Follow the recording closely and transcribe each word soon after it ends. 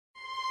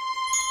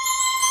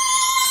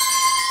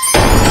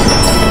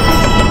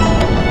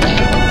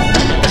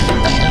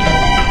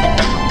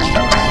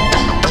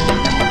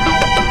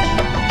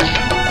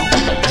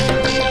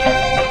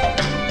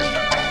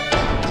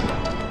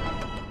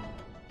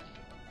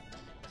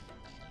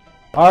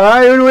All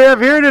right, who do we have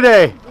here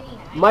today?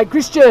 Mike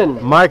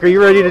Christian. Mike, are you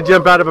ready to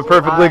jump out of a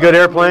perfectly good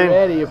airplane?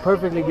 Ready, a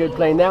perfectly good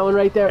plane. That one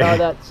right there, oh,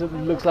 that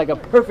looks like a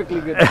perfectly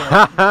good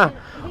plane.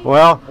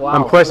 Well, wow.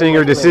 I'm questioning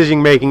your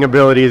decision-making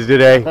abilities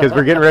today because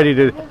we're getting ready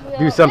to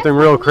do something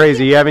real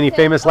crazy. You have any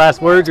famous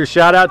last words or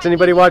shout-outs?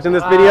 Anybody watching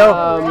this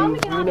video?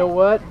 You know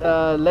what?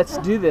 Let's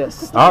do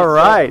this. All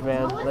right.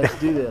 Man, let's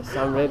do this.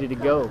 I'm ready to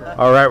go.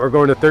 All right, we're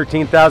going to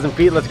 13,000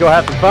 feet. Let's go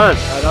have some fun.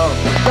 Right on.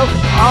 Let's go.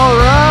 All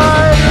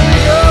right, here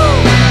we go.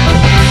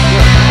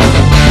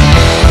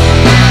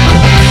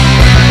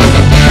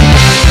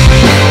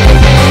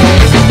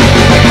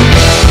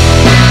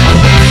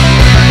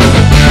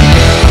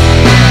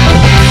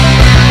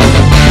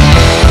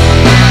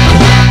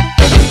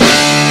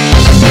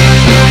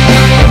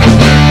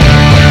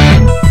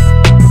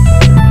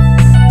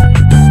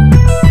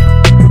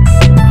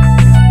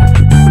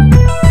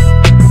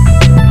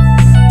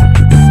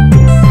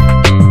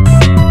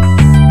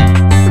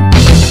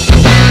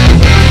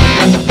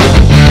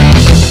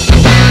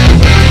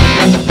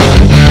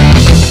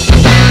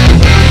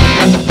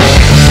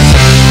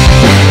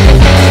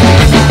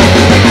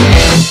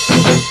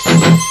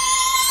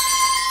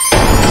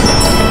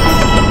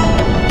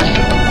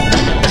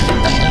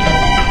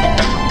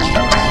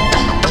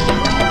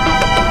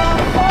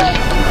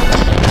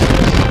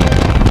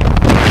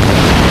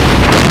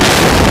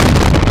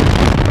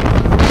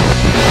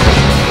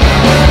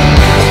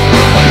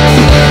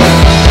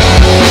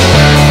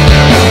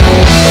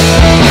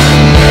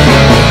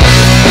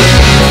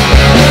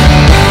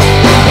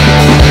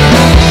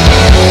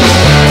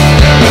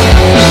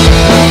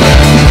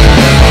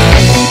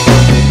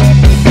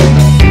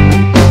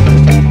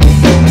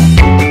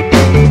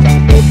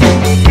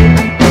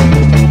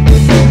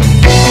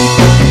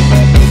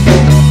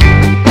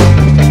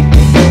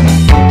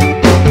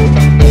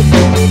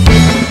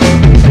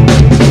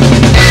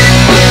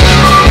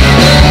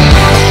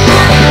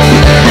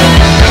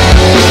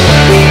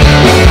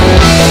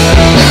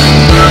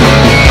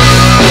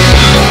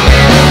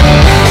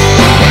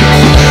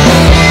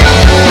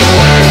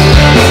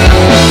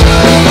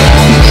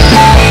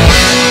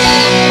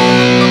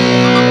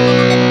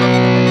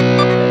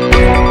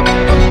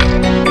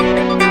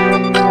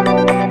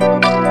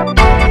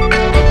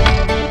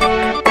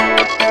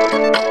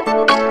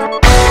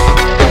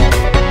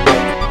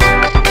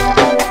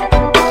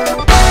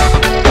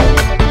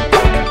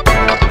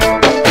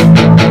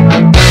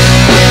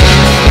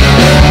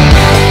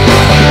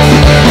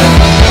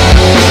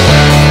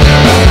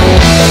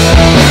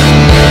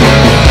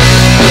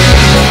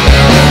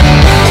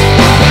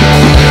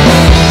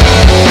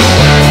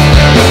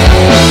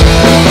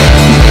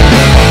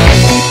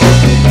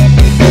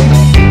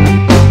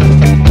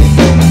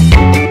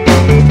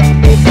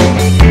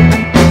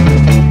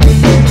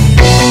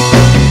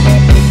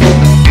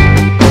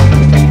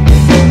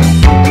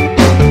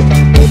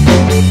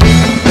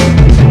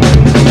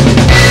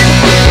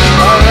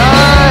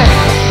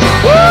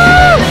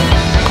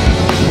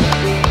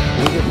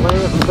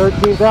 Landed from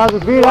 13,000 feet. How do you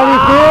feel?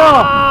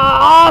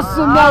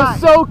 Awesome! That was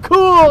so cool!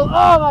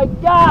 Oh my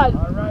God!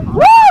 Right.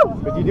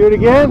 Woo! Could you do it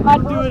again?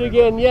 I'd do it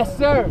again, yes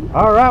sir.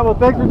 All right, well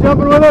thanks for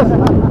jumping with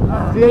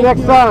us. See you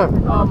next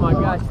time. Oh my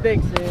gosh,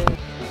 thanks man.